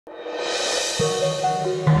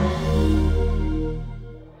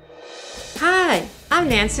Hi, I'm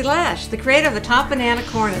Nancy Lash, the creator of the Top Banana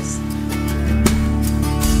Cornice.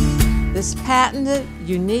 This patented,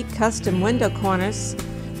 unique custom window cornice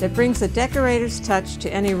that brings a decorator's touch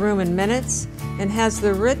to any room in minutes and has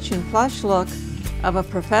the rich and plush look of a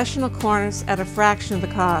professional cornice at a fraction of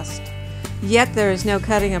the cost. Yet there is no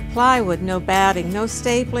cutting of plywood, no batting, no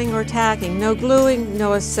stapling or tacking, no gluing,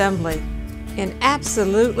 no assembly, and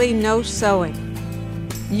absolutely no sewing.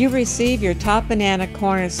 You receive your Top Banana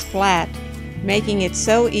cornice flat, making it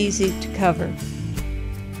so easy to cover.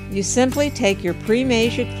 You simply take your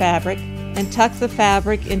pre-measured fabric and tuck the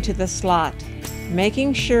fabric into the slot,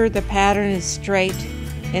 making sure the pattern is straight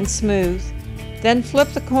and smooth. Then flip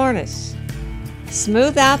the cornice.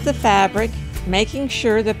 Smooth out the fabric, making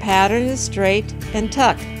sure the pattern is straight, and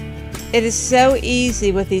tuck. It is so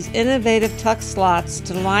easy with these innovative tuck slots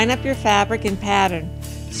to line up your fabric and pattern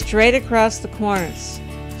straight across the cornice.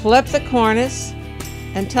 Flip the cornice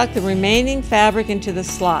and tuck the remaining fabric into the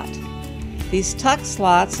slot. These tuck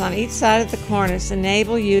slots on each side of the cornice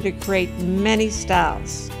enable you to create many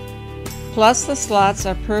styles. Plus, the slots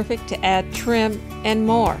are perfect to add trim and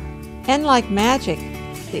more. And like magic,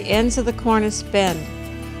 the ends of the cornice bend,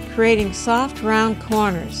 creating soft round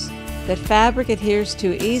corners that fabric adheres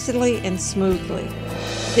to easily and smoothly.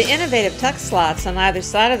 The innovative tuck slots on either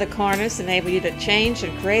side of the cornice enable you to change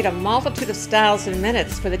and create a multitude of styles in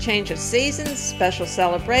minutes for the change of seasons, special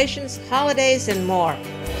celebrations, holidays, and more.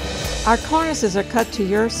 Our cornices are cut to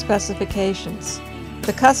your specifications.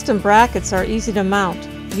 The custom brackets are easy to mount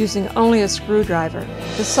using only a screwdriver.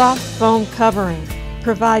 The soft foam covering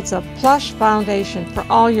provides a plush foundation for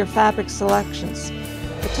all your fabric selections.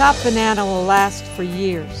 The Top Banana will last for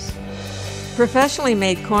years. Professionally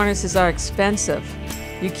made cornices are expensive.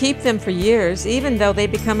 You keep them for years even though they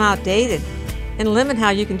become outdated and limit how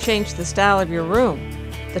you can change the style of your room.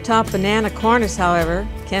 The Top Banana cornice, however,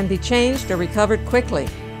 can be changed or recovered quickly,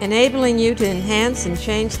 enabling you to enhance and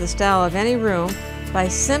change the style of any room by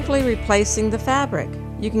simply replacing the fabric.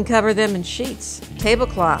 You can cover them in sheets,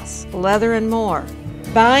 tablecloths, leather, and more.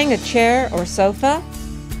 Buying a chair or sofa?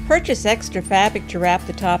 Purchase extra fabric to wrap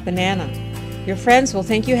the Top Banana. Your friends will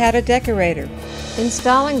think you had a decorator.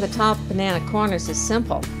 Installing the Top Banana cornice is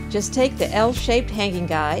simple. Just take the L-shaped hanging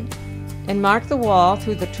guide and mark the wall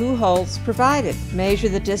through the 2 holes provided. Measure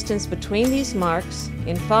the distance between these marks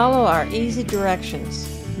and follow our easy directions.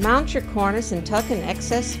 Mount your cornice and tuck in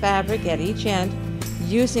excess fabric at each end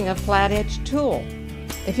using a flat-edged tool.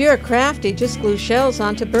 If you are crafty, just glue shells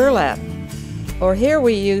onto burlap. Or here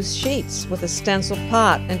we used sheets with a stenciled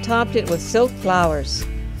pot and topped it with silk flowers.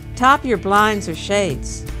 Top your blinds or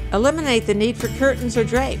shades. Eliminate the need for curtains or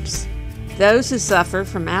drapes. Those who suffer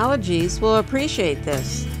from allergies will appreciate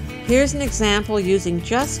this. Here's an example using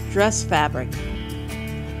just dress fabric.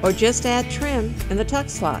 Or just add trim in the tuck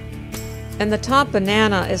slot. And the Top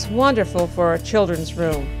Banana is wonderful for a children's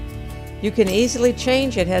room. You can easily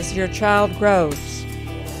change it as your child grows.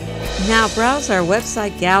 Now browse our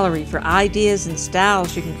website gallery for ideas and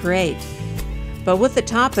styles you can create. But with the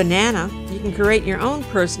Top Banana, you can create your own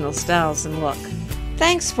personal styles and look.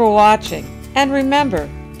 Thanks for watching, and remember,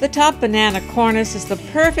 the Top Banana cornice is the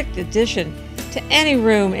perfect addition to any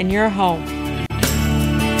room in your home.